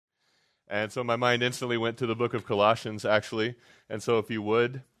And so my mind instantly went to the book of Colossians, actually. And so if you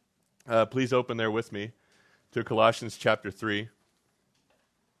would, please open there with me to Colossians chapter 3.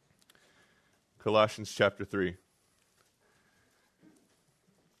 Colossians chapter 3.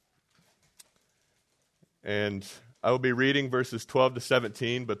 And I will be reading verses 12 to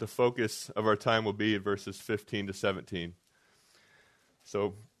 17, but the focus of our time will be verses 15 to 17.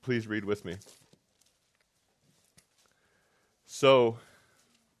 So please read with me. So,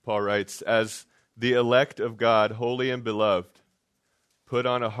 Paul writes, as the elect of God, holy and beloved, put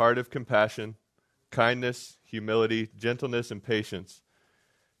on a heart of compassion, kindness, humility, gentleness, and patience,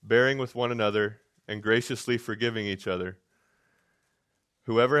 bearing with one another and graciously forgiving each other.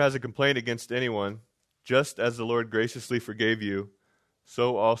 Whoever has a complaint against anyone, just as the Lord graciously forgave you,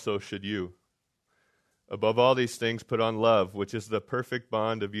 so also should you. Above all these things, put on love, which is the perfect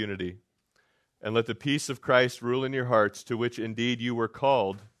bond of unity. And let the peace of Christ rule in your hearts, to which indeed you were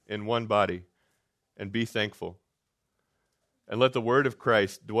called in one body, and be thankful. And let the word of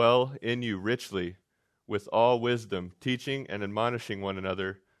Christ dwell in you richly, with all wisdom, teaching and admonishing one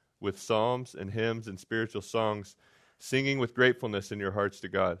another with psalms and hymns and spiritual songs, singing with gratefulness in your hearts to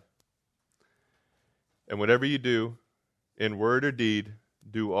God. And whatever you do, in word or deed,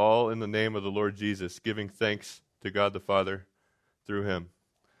 do all in the name of the Lord Jesus, giving thanks to God the Father through him.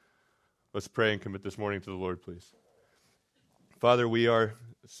 Let's pray and commit this morning to the Lord, please. Father, we are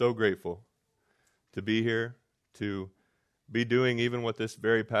so grateful to be here, to be doing even what this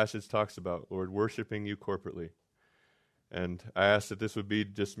very passage talks about, Lord, worshiping you corporately. And I ask that this would be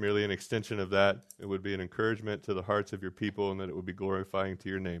just merely an extension of that. It would be an encouragement to the hearts of your people, and that it would be glorifying to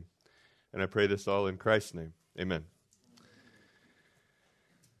your name. And I pray this all in Christ's name. Amen.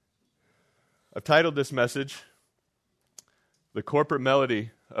 I've titled this message, The Corporate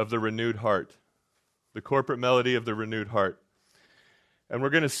Melody of the Renewed Heart. The Corporate Melody of the Renewed Heart. And we're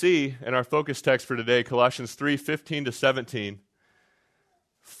going to see in our focus text for today, Colossians 3, 15 to 17,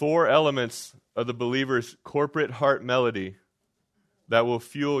 4 elements of the believer's corporate heart melody that will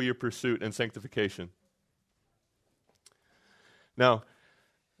fuel your pursuit in sanctification. Now,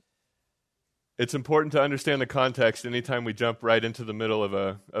 it's important to understand the context anytime we jump right into the middle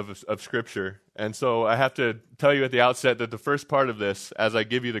of Scripture. And so I have to tell you at the outset that the first part of this, as I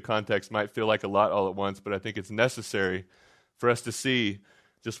give you the context, might feel like a lot all at once, but I think it's necessary for us to see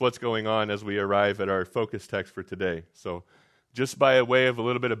just what's going on as we arrive at our focus text for today. So just by a way of a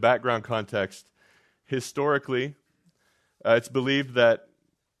little bit of background context, historically, it's believed that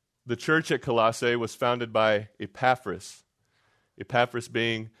the church at Colossae was founded by Epaphras. Epaphras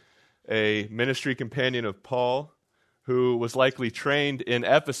being a ministry companion of Paul, who was likely trained in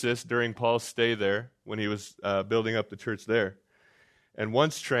Ephesus during Paul's stay there when he was building up the church there. And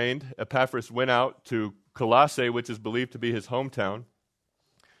once trained, Epaphras went out to Colossae, which is believed to be his hometown,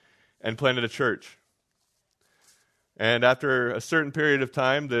 and planted a church. And after a certain period of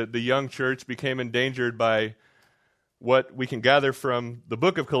time, the young church became endangered by what we can gather from the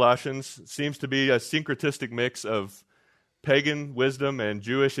book of Colossians seems to be a syncretistic mix of pagan wisdom and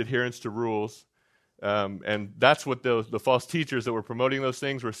Jewish adherence to rules. And that's what the false teachers that were promoting those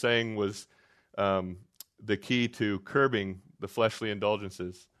things were saying was the key to curbing the fleshly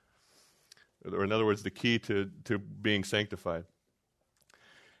indulgences. Or in other words, the key to being sanctified.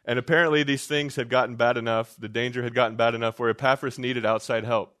 And apparently these things had gotten bad enough, the danger had gotten bad enough where Epaphras needed outside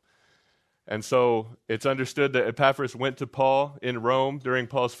help. And so it's understood that Epaphras went to Paul in Rome during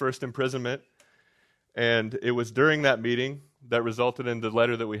Paul's first imprisonment. And it was during that meeting that resulted in the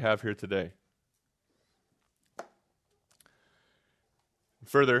letter that we have here today.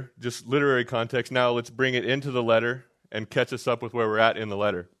 Further, just literary context, now let's bring it into the letter and catch us up with where we're at in the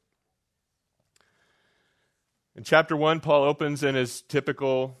letter. In chapter 1, Paul opens in his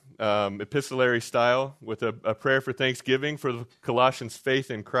typical epistolary style with a prayer for thanksgiving for the Colossians'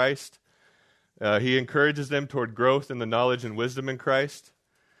 faith in Christ. He encourages them toward growth in the knowledge and wisdom in Christ.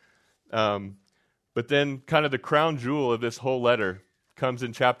 But then kind of the crown jewel of this whole letter comes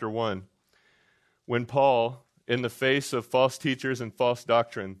in chapter 1, when Paul, in the face of false teachers and false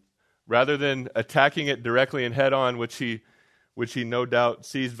doctrine, rather than attacking it directly and head on, which he no doubt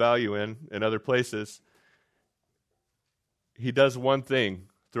sees value in other places, he does one thing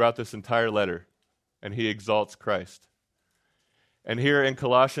throughout this entire letter, and he exalts Christ. And here in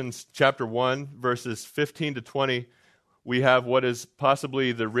Colossians chapter 1, verses 15 to 20, we have what is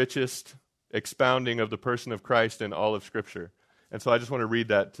possibly the richest expounding of the person of Christ in all of Scripture. And so I just want to read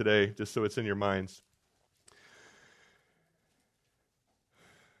that today, just so it's in your minds.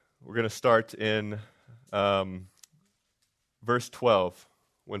 We're going to start in verse 12,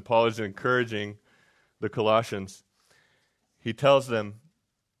 when Paul is encouraging the Colossians. He tells them,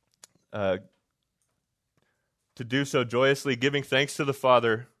 to do so joyously, giving thanks to the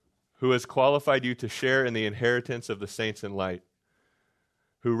Father who has qualified you to share in the inheritance of the saints in light,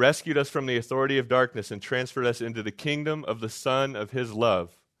 who rescued us from the authority of darkness and transferred us into the kingdom of the Son of his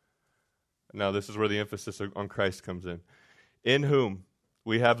love. Now this is where the emphasis on Christ comes in whom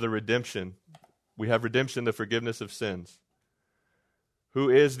we have the redemption. We have redemption, the forgiveness of sins, who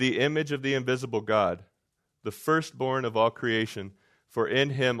is the image of the invisible God, the firstborn of all creation. For in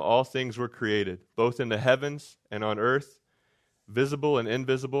him all things were created, both in the heavens and on earth, visible and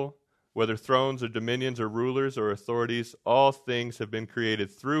invisible, whether thrones or dominions or rulers or authorities, all things have been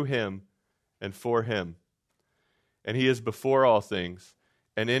created through him and for him. And he is before all things,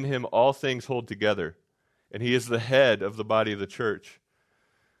 and in him all things hold together. And he is the head of the body of the church,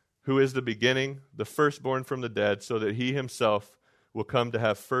 who is the beginning, the firstborn from the dead, so that he himself will come to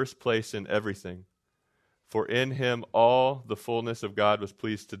have first place in everything. For in him all the fullness of God was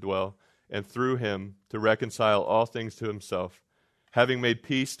pleased to dwell, and through him to reconcile all things to himself, having made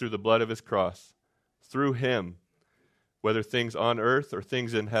peace through the blood of his cross, through him, whether things on earth or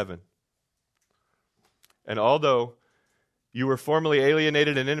things in heaven. And although you were formerly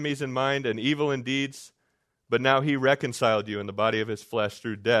alienated and enemies in mind and evil in deeds, but now he reconciled you in the body of his flesh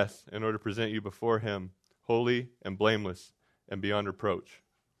through death in order to present you before him, holy and blameless and beyond reproach.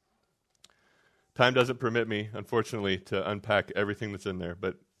 Time doesn't permit me, unfortunately, to unpack everything that's in there,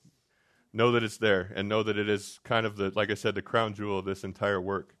 but know that it's there, and know that it is kind of the, like I said, the crown jewel of this entire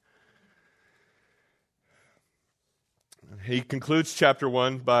work. He concludes chapter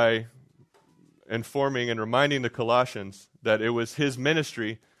 1 by informing and reminding the Colossians that it was his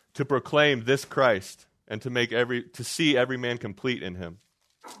ministry to proclaim this Christ and to see every man complete in him.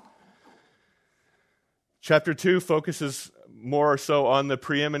 Chapter 2 focuses more or so on the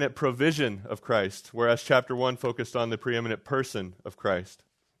preeminent provision of Christ, whereas chapter 1 focused on the preeminent person of Christ.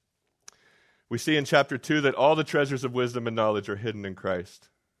 We see in chapter 2 that all the treasures of wisdom and knowledge are hidden in Christ.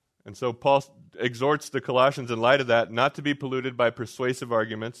 And so Paul exhorts the Colossians in light of that not to be polluted by persuasive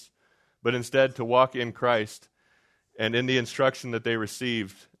arguments, but instead to walk in Christ and in the instruction that they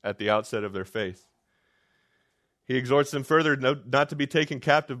received at the outset of their faith. He exhorts them further not to be taken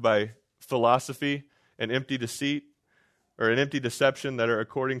captive by philosophy and empty deceit, or an empty deception that are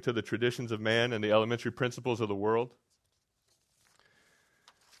according to the traditions of man and the elementary principles of the world.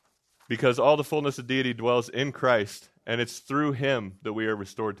 Because all the fullness of deity dwells in Christ, and it's through him that we are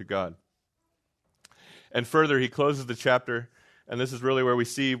restored to God. And further, he closes the chapter, and this is really where we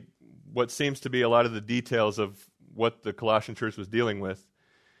see what seems to be a lot of the details of what the Colossian church was dealing with.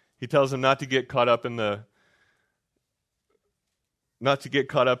 He tells them not to get caught up in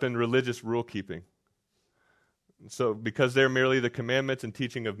religious rule keeping. So, because they're merely the commandments and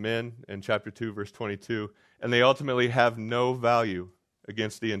teaching of men in chapter 2, verse 22, and they ultimately have no value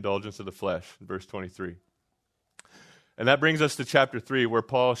against the indulgence of the flesh, in verse 23. And that brings us to chapter 3, where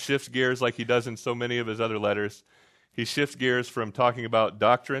Paul shifts gears like he does in so many of his other letters. He shifts gears from talking about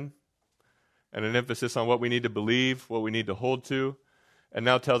doctrine and an emphasis on what we need to believe, what we need to hold to, and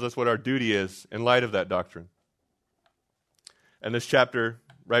now tells us what our duty is in light of that doctrine. And this chapter,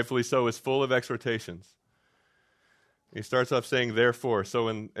 rightfully so, is full of exhortations. He starts off saying, therefore, so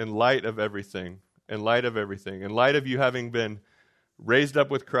in light of everything, in light of you having been raised up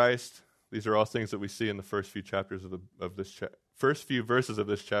with Christ, these are all things that we see in the first few chapters of this first few verses of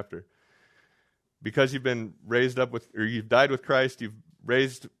this chapter. Because you've been raised up with, or you've died with Christ, you've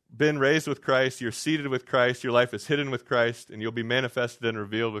been raised with Christ, you're seated with Christ, your life is hidden with Christ, and you'll be manifested and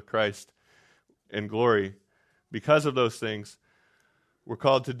revealed with Christ in glory. Because of those things, we're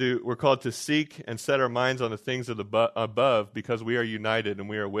called to seek and set our minds on the things of the above, because we are united and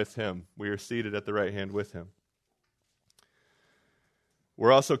we are with him. We are seated at the right hand with him.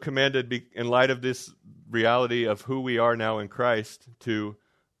 We're also commanded, in light of this reality of who we are now in Christ, to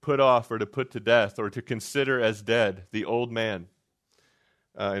put off or to put to death or to consider as dead the old man,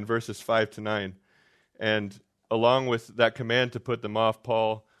 in verses 5 to 9. And along with that command to put them off,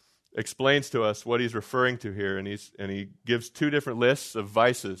 Paul explains to us what he's referring to here, and he gives two different lists of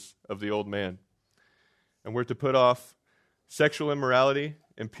vices of the old man. And we're to put off sexual immorality,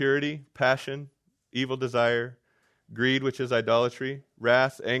 impurity, passion, evil desire, greed, which is idolatry,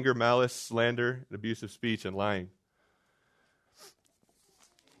 wrath, anger, malice, slander, abusive speech, and lying.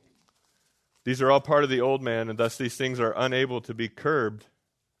 These are all part of the old man, and thus these things are unable to be curbed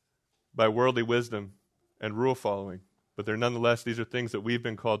by worldly wisdom and rule following. But these are things that we've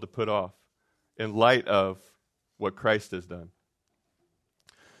been called to put off in light of what Christ has done.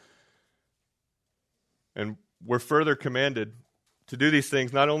 And we're further commanded to do these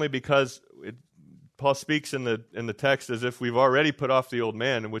things not only because Paul speaks in the text as if we've already put off the old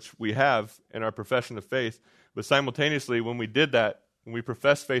man, in which we have in our profession of faith. But simultaneously, when we did that, when we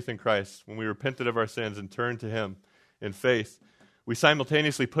professed faith in Christ, when we repented of our sins and turned to him in faith, we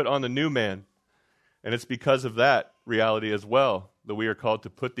simultaneously put on the new man. And it's because of that reality as well that we are called to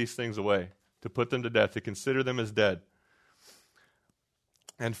put these things away, to put them to death, to consider them as dead.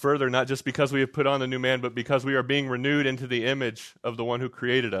 And further, not just because we have put on the new man, but because we are being renewed into the image of the one who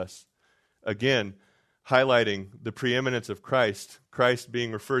created us. Again, highlighting the preeminence of Christ, Christ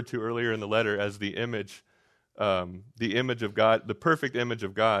being referred to earlier in the letter as the image of God, the perfect image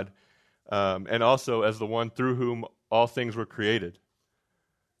of God, and also as the one through whom all things were created.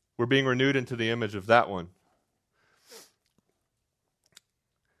 We're being renewed into the image of that one.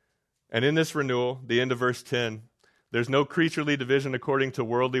 And in this renewal, the end of verse 10, there's no creaturely division according to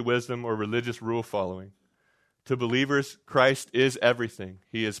worldly wisdom or religious rule following. To believers, Christ is everything.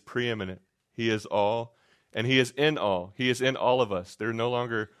 He is preeminent. He is all, and he is in all. He is in all of us. There are no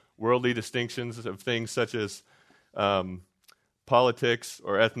longer worldly distinctions of things such as politics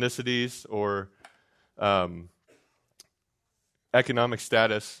or ethnicities or economic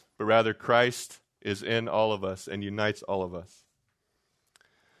status, but rather Christ is in all of us and unites all of us.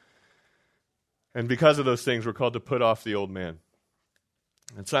 And because of those things, we're called to put off the old man.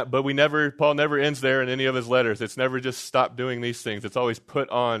 Paul never ends there in any of his letters. It's never just stop doing these things. It's always put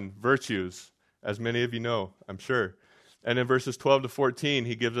on virtues, as many of you know, I'm sure. And in verses 12 to 14,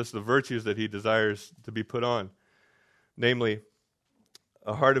 he gives us the virtues that he desires to be put on. Namely,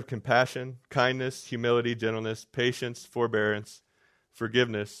 a heart of compassion, kindness, humility, gentleness, patience, forbearance,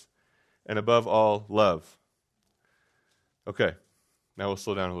 forgiveness, and above all, love. Okay, now we'll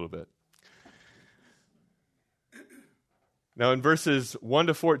slow down a little bit. Now in verses 1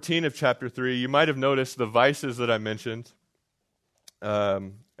 to 14 of chapter 3, you might have noticed the vices that I mentioned,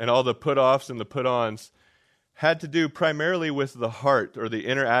 and all the put-offs and the put-ons had to do primarily with the heart or the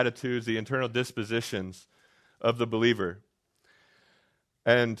inner attitudes, the internal dispositions of the believer.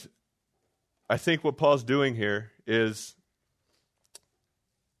 And I think what Paul's doing here is,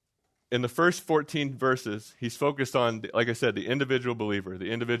 in the first 14 verses, he's focused on, like I said, the individual believer,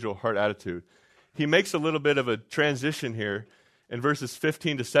 the individual heart attitude. He makes a little bit of a transition here in verses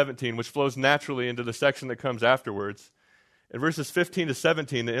 15 to 17, which flows naturally into the section that comes afterwards. In verses 15 to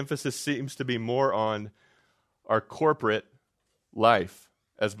 17, the emphasis seems to be more on our corporate life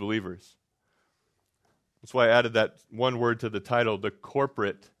as believers. That's why I added that one word to the title, the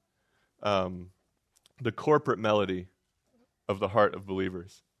corporate melody of the heart of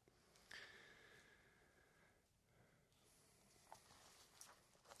believers.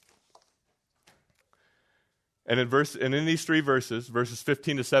 And in these three verses, verses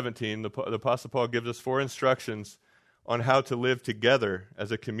 15 to 17, the Apostle Paul gives us 4 instructions on how to live together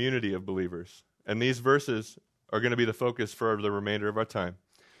as a community of believers. And these verses are going to be the focus for the remainder of our time.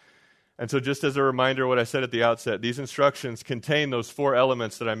 And so just as a reminder of what I said at the outset, these instructions contain those 4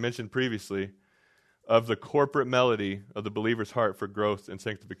 elements that I mentioned previously of the corporate melody of the believer's heart for growth and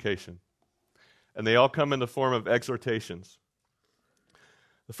sanctification. And they all come in the form of exhortations.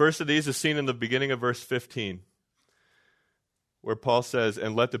 The first of these is seen in the beginning of verse 15, where Paul says,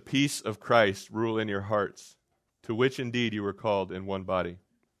 "And let the peace of Christ rule in your hearts, to which indeed you were called in one body."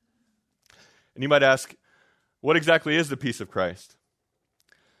 And you might ask, what exactly is the peace of Christ?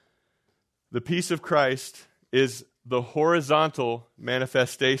 The peace of Christ is the horizontal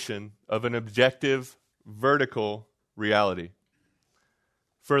manifestation of an objective, vertical reality.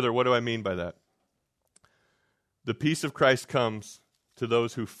 Further, what do I mean by that? The peace of Christ comes to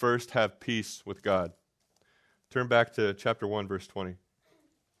those who first have peace with God. Turn back to chapter 1, verse 20.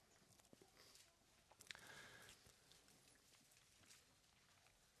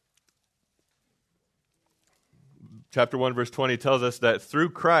 Chapter 1, verse 20 tells us that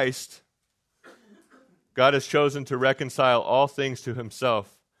through Christ, God has chosen to reconcile all things to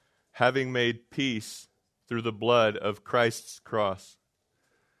himself, having made peace through the blood of Christ's cross.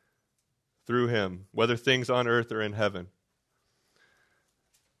 Through him, whether things on earth or in heaven.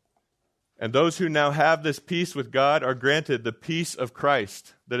 And those who now have this peace with God are granted the peace of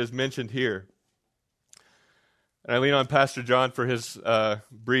Christ that is mentioned here. And I lean on Pastor John for his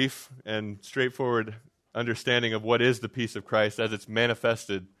brief and straightforward understanding of what is the peace of Christ as it's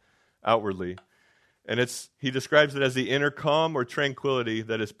manifested outwardly. And he describes it as the inner calm or tranquility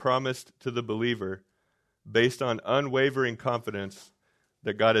that is promised to the believer based on unwavering confidence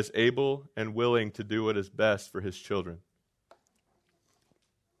that God is able and willing to do what is best for his children.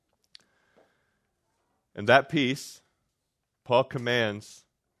 And that peace, Paul commands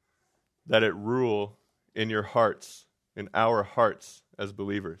that it rule in your hearts, in our hearts as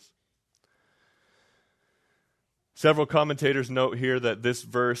believers. Several commentators note here that this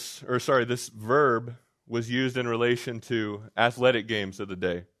verb was used in relation to athletic games of the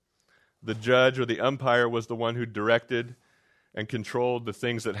day. The judge or the umpire was the one who directed and controlled the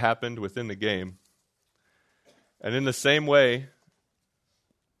things that happened within the game. And in the same way,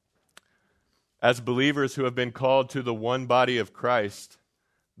 as believers who have been called to the one body of Christ,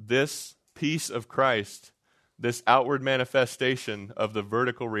 this peace of Christ, this outward manifestation of the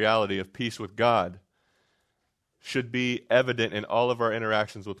vertical reality of peace with God, should be evident in all of our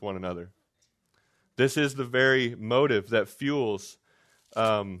interactions with one another. This is the very motive that fuels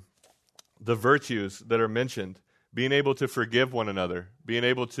the virtues that are mentioned. Being able to forgive one another, being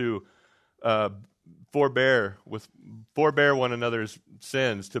able to forbear one another's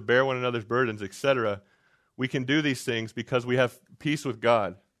sins, to bear one another's burdens, etc. We can do these things because we have peace with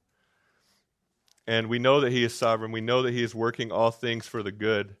God. And we know that He is sovereign. We know that He is working all things for the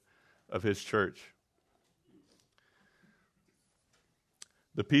good of His church.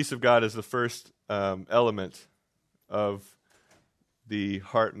 The peace of God is the first element of the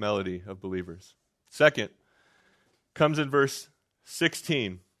heart melody of believers. Second, comes in verse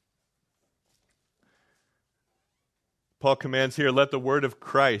 16. Paul commands here, let the word of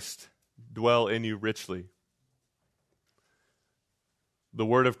Christ dwell in you richly. The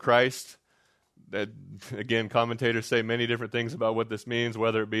word of Christ, that again, commentators say many different things about what this means,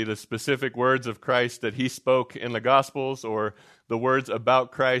 whether it be the specific words of Christ that He spoke in the Gospels or the words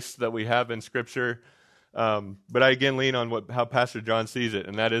about Christ that we have in Scripture. But I again lean on how Pastor John sees it,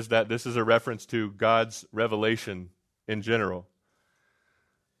 and that is that this is a reference to God's revelation in general.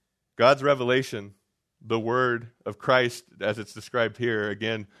 God's revelation, the word of Christ as it's described here,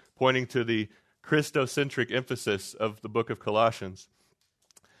 again, pointing to the Christocentric emphasis of the book of Colossians,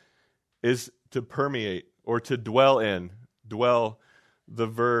 is to permeate or to dwell in. Dwell, the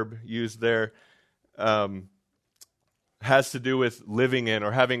verb used there, has to do with living in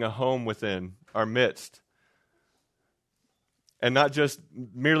or having a home within our midst. And not just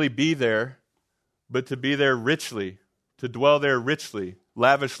merely be there, but to be there richly, to dwell there richly,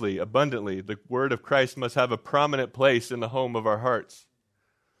 lavishly, abundantly. The word of Christ must have a prominent place in the home of our hearts.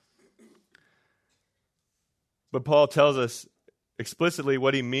 But Paul tells us explicitly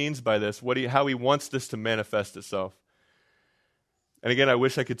what he means by this, how he wants this to manifest itself. And again, I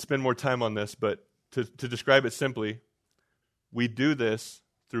wish I could spend more time on this, but to describe it simply, we do this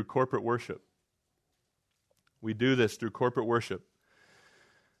through corporate worship. We do this through corporate worship.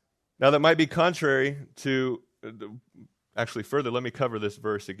 Now that might be contrary to, actually further, let me cover this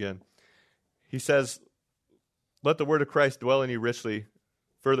verse again. He says, let the word of Christ dwell in you richly,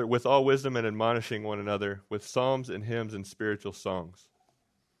 further, with all wisdom and admonishing one another, with psalms and hymns and spiritual songs.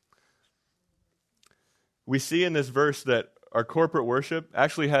 We see in this verse that our corporate worship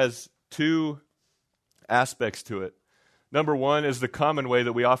actually has two aspects to it. Number one is the common way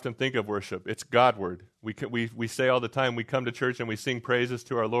that we often think of worship. It's Godward. We say all the time, we come to church and we sing praises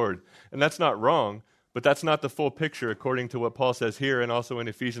to our Lord. And that's not wrong, but that's not the full picture according to what Paul says here and also in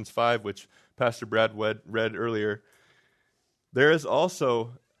Ephesians 5, which Pastor Brad read earlier. There is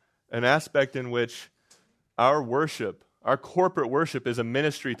also an aspect in which our worship, our corporate worship, is a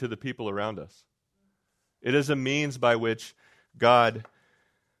ministry to the people around us. It is a means by which God,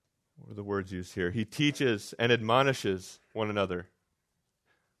 what are the words used here? He teaches and admonishes one another.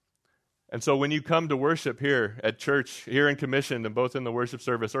 And so when you come to worship here at church, here in Commission, and both in the worship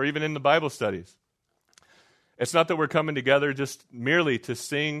service or even in the Bible studies, it's not that we're coming together just merely to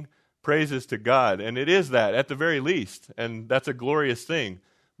sing praises to God. And it is that, at the very least. And that's a glorious thing.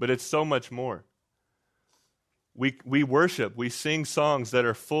 But it's so much more. We worship, we sing songs that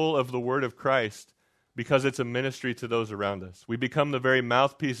are full of the word of Christ because it's a ministry to those around us. We become the very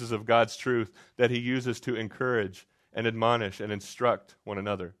mouthpieces of God's truth that He uses to encourage and admonish and instruct one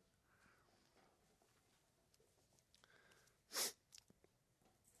another.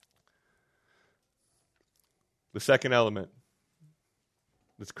 The second element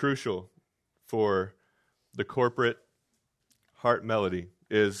that's crucial for the corporate heart melody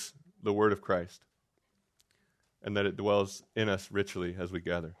is the word of Christ, and that it dwells in us richly as we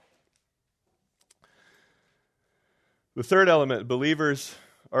gather. The third element, believers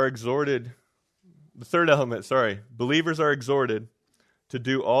are exhorted to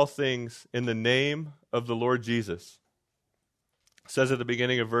do all things in the name of the Lord Jesus. It says at the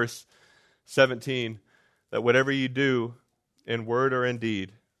beginning of verse 17 that whatever you do in word or in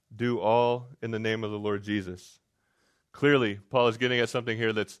deed, do all in the name of the Lord Jesus. Clearly, Paul is getting at something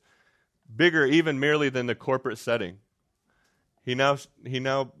here that's bigger even merely than the corporate setting. He now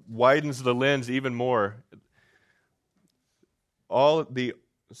widens the lens all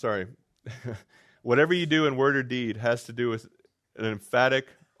Whatever you do in word or deed has to do with an emphatic,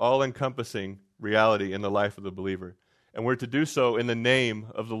 all-encompassing reality in the life of the believer. And we're to do so in the name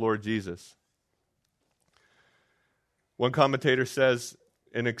of the Lord Jesus. One commentator says,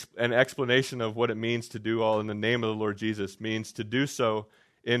 an explanation of what it means to do all in the name of the Lord Jesus means to do so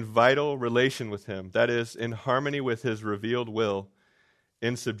in vital relation with him, that is, in harmony with his revealed will,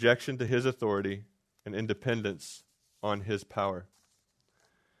 in subjection to his authority, and independence on his power.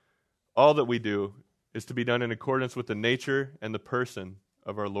 All that we do is to be done in accordance with the nature and the person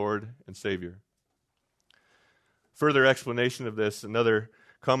of our Lord and Savior. Further explanation of this, another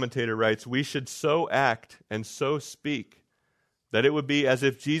commentator writes, we should so act and so speak that it would be as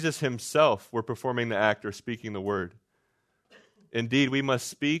if Jesus himself were performing the act or speaking the word. Indeed, we must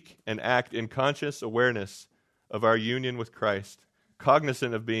speak and act in conscious awareness of our union with Christ,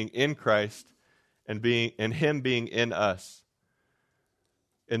 cognizant of being in Christ and him being in us.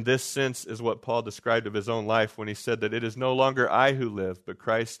 In this sense is what Paul described of his own life when he said that it is no longer I who live, but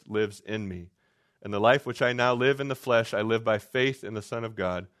Christ lives in me. And the life which I now live in the flesh, I live by faith in the Son of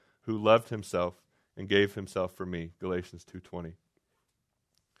God, who loved himself and gave himself for me. Galatians 2:20.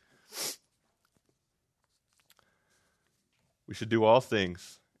 We should do all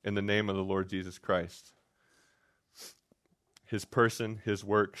things in the name of the Lord Jesus Christ. His person, his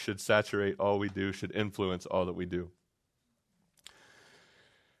work should saturate all we do, should influence all that we do.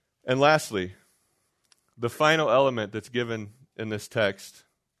 And lastly, the final element that's given in this text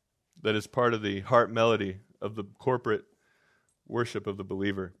that is part of the heart melody of the corporate worship of the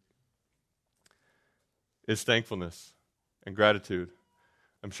believer is thankfulness and gratitude.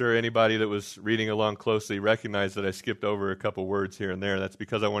 I'm sure anybody that was reading along closely recognized that I skipped over a couple words here and there. That's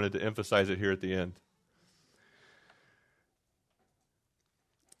because I wanted to emphasize it here at the end.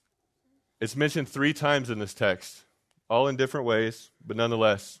 It's mentioned 3 times in this text, all in different ways, but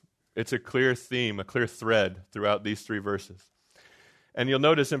nonetheless, it's a clear theme, a clear thread throughout these 3 verses. And you'll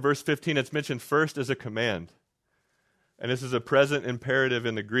notice in verse 15, it's mentioned first as a command. And this is a present imperative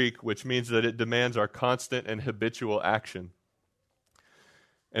in the Greek, which means that it demands our constant and habitual action.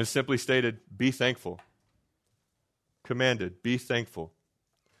 And it's simply stated, be thankful. Commanded, be thankful.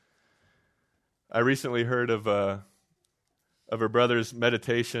 I recently heard of a brother's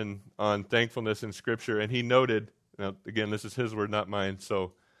meditation on thankfulness in Scripture, and he noted, now again, this is his word, not mine,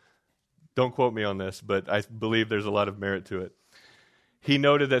 so don't quote me on this, but I believe there's a lot of merit to it. He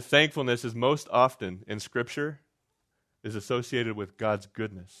noted that thankfulness is most often in Scripture is associated with God's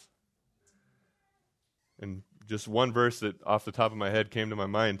goodness. And just one verse that off the top of my head came to my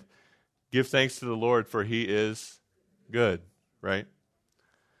mind, give thanks to the Lord for he is good, right?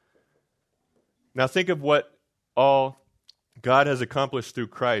 Now think of what all God has accomplished through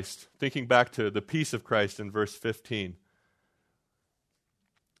Christ, thinking back to the peace of Christ in verse 15.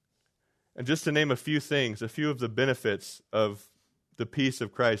 And just to name a few things, a few of the benefits of the peace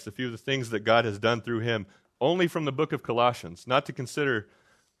of Christ, a few of the things that God has done through him, only from the book of Colossians, not to consider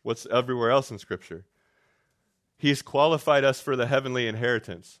what's everywhere else in Scripture. He's qualified us for the heavenly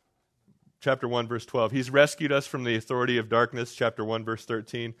inheritance. Chapter 1, verse 12. He's rescued us from the authority of darkness. Chapter 1, verse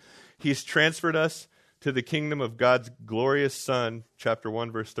 13. He's transferred us to the kingdom of God's glorious Son. Chapter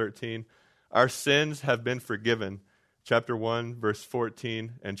 1, verse 13. Our sins have been forgiven. Chapter 1, verse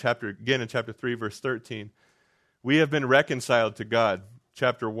 14. And in chapter 3, verse 13. We have been reconciled to God.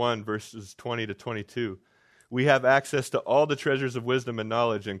 Chapter 1, verses 20 to 22. We have access to all the treasures of wisdom and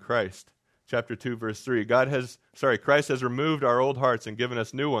knowledge in Christ. Chapter 2, verse 3. Christ has removed our old hearts and given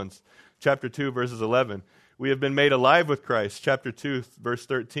us new ones. Chapter 2, verses 11. We have been made alive with Christ. Chapter 2, verse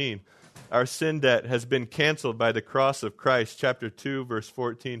 13. Our sin debt has been canceled by the cross of Christ. Chapter 2, verse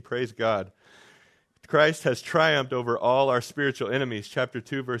 14. Praise God. Christ has triumphed over all our spiritual enemies. Chapter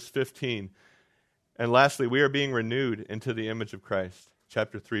 2, verse 15. And lastly, we are being renewed into the image of Christ.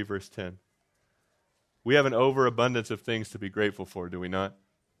 Chapter 3, verse 10. We have an overabundance of things to be grateful for, do we not?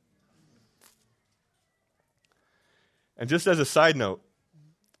 And just as a side note,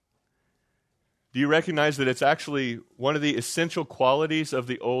 do you recognize that it's actually one of the essential qualities of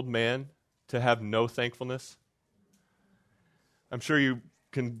the old man to have no thankfulness? I'm sure you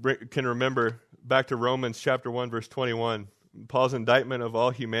can remember back to Romans chapter 1, verse 21, Paul's indictment of all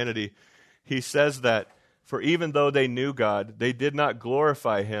humanity. He says that, for even though they knew God, they did not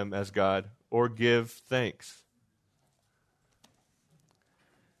glorify him as God or give thanks.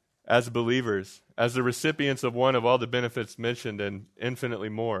 As believers, as the recipients of one of all the benefits mentioned and infinitely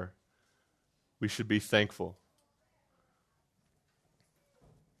more, we should be thankful.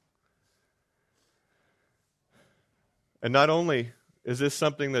 And not only is this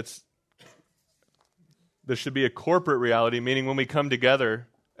something there should be a corporate reality, meaning when we come together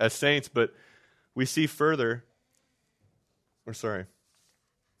as saints, but we see further,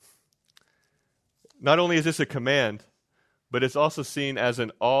 not only is this a command, but it's also seen as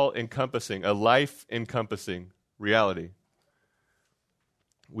an all-encompassing, a life-encompassing reality.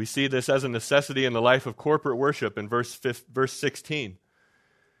 We see this as a necessity in the life of corporate worship in verse 16,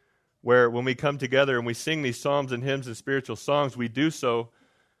 where when we come together and we sing these psalms and hymns and spiritual songs, we do so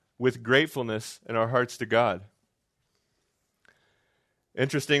with gratefulness in our hearts to God.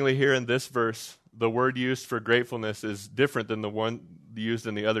 Interestingly, here in this verse, the word used for gratefulness is different than the one used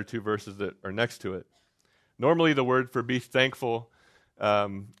in the other two verses that are next to it. Normally, the word for be thankful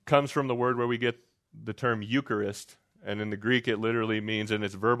comes from the word where we get the term Eucharist, and in the Greek it literally means, in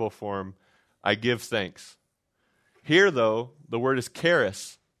its verbal form, I give thanks. Here, though, the word is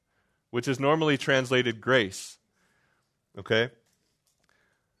charis, which is normally translated grace. Okay?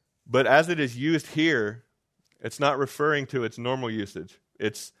 But as it is used here, it's not referring to its normal usage.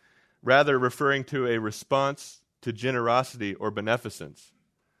 It's rather referring to a response to generosity or beneficence.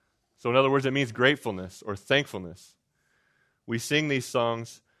 So in other words, it means gratefulness or thankfulness. We sing these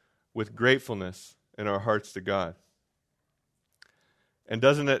songs with gratefulness in our hearts to God. And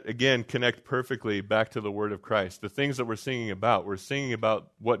doesn't it, again, connect perfectly back to the word of Christ? The things that we're singing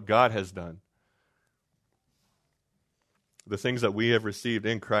about what God has done. The things that we have received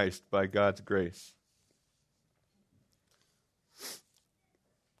in Christ by God's grace.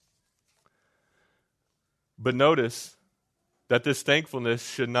 But notice that this thankfulness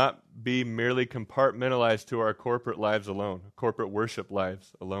should not be merely compartmentalized to our corporate lives alone, corporate worship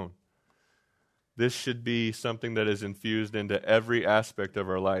lives alone. This should be something that is infused into every aspect of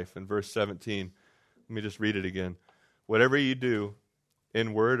our life. In verse 17, let me just read it again. Whatever you do,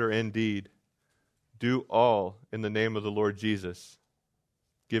 in word or in deed, do all in the name of the Lord Jesus,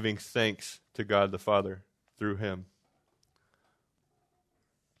 giving thanks to God the Father through him.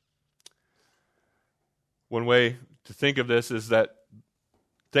 One way to think of this is that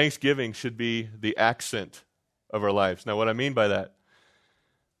thanksgiving should be the accent of our lives. Now, what I mean by that,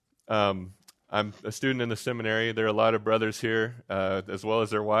 I'm a student in the seminary. There are a lot of brothers here, as well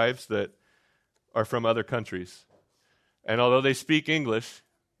as their wives, that are from other countries. And although they speak English,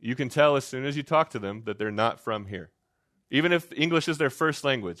 you can tell as soon as you talk to them that they're not from here. Even if English is their first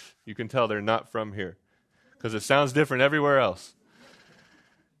language, you can tell they're not from here, because it sounds different everywhere else.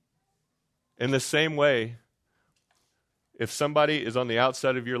 In the same way, if somebody is on the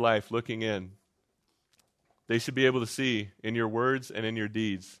outside of your life looking in, they should be able to see in your words and in your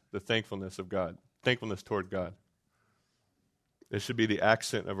deeds the thankfulness of God, thankfulness toward God. It should be the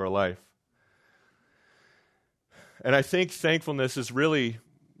accent of our life. And I think thankfulness is really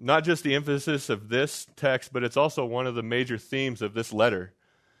not just the emphasis of this text, but it's also one of the major themes of this letter.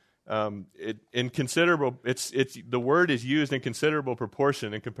 The word is used in considerable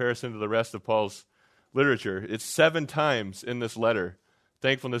proportion in comparison to the rest of Paul's literature. It's 7 times in this letter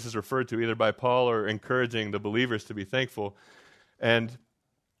thankfulness is referred to, either by Paul or encouraging the believers to be thankful. And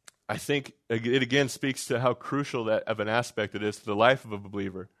I think it again speaks to how crucial that of an aspect it is to the life of a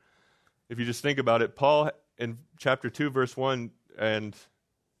believer. If you just think about it, Paul in chapter 2, verse 1, and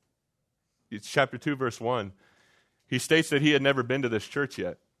it's chapter 2, verse 1, he states that he had never been to this church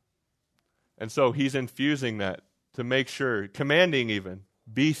yet. And so he's infusing that to make sure, commanding even,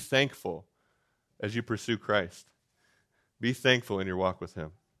 be thankful as you pursue Christ. Be thankful in your walk with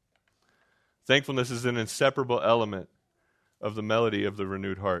him. Thankfulness is an inseparable element of the melody of the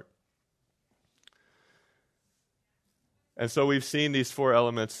renewed heart. And so we've seen these 4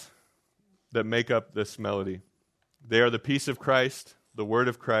 elements that make up this melody. They are the peace of Christ, the word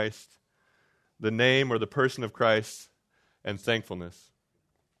of Christ, the name or the person of Christ, and thankfulness.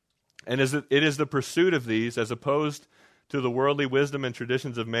 And it is the pursuit of these, as opposed to the worldly wisdom and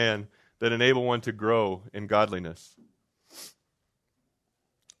traditions of man, that enable one to grow in godliness.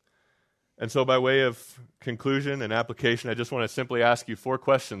 And so by way of conclusion and application, I just want to simply ask you 4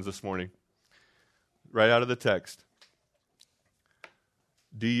 questions this morning, right out of the text.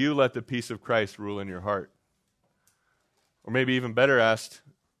 Do you let the peace of Christ rule in your heart? Or maybe even better asked,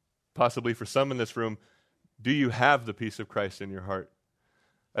 possibly for some in this room, do you have the peace of Christ in your heart?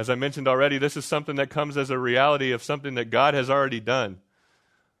 As I mentioned already, this is something that comes as a reality of something that God has already done.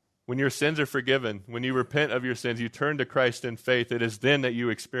 When your sins are forgiven, when you repent of your sins, you turn to Christ in faith, it is then that you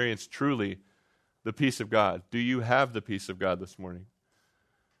experience truly the peace of God. Do you have the peace of God this morning?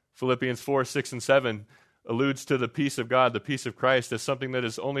 Philippians 4, 6, and 7 alludes to the peace of God, the peace of Christ, as something that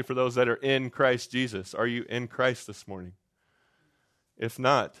is only for those that are in Christ Jesus. Are you in Christ this morning? If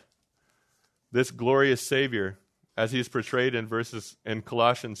not, this glorious Savior, as he is portrayed in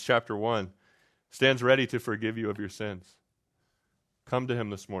Colossians chapter 1, stands ready to forgive you of your sins. Come to him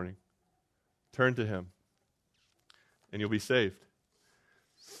this morning. Turn to him, and you'll be saved.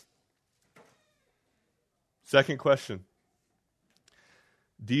 Second question.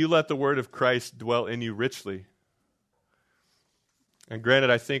 Do you let the word of Christ dwell in you richly? And granted,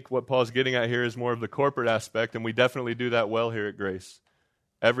 I think what Paul's getting at here is more of the corporate aspect, and we definitely do that well here at Grace.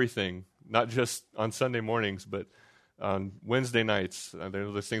 Everything, not just on Sunday mornings, but on Wednesday nights.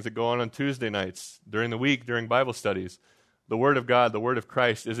 There's things that go on Tuesday nights, during the week, during Bible studies. The Word of God, the Word of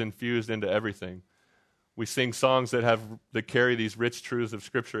Christ is infused into everything. We sing songs that carry these rich truths of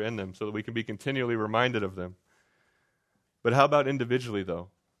Scripture in them so that we can be continually reminded of them. But how about individually, though?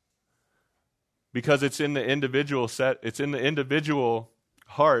 Because it's in the individual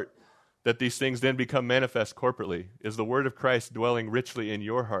heart that these things then become manifest corporately. Is the word of Christ dwelling richly in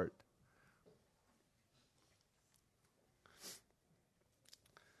your heart?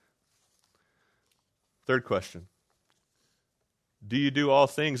 Third question. Do you do all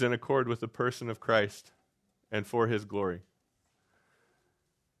things in accord with the person of Christ and for his glory?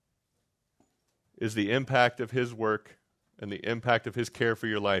 Is the impact of his work and the impact of his care for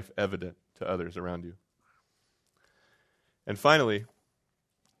your life evident to others around you? And finally,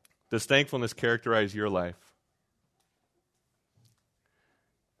 does thankfulness characterize your life?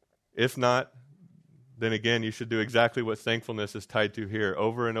 If not, then again, you should do exactly what thankfulness is tied to here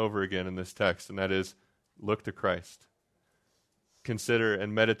over and over again in this text, and that is look to Christ. Consider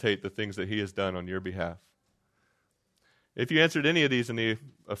and meditate the things that he has done on your behalf. If you answered any of these in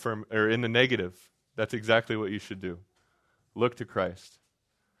the negative, that's exactly what you should do. Look to Christ.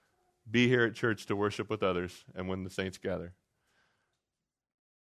 Be here at church to worship with others and when the saints gather.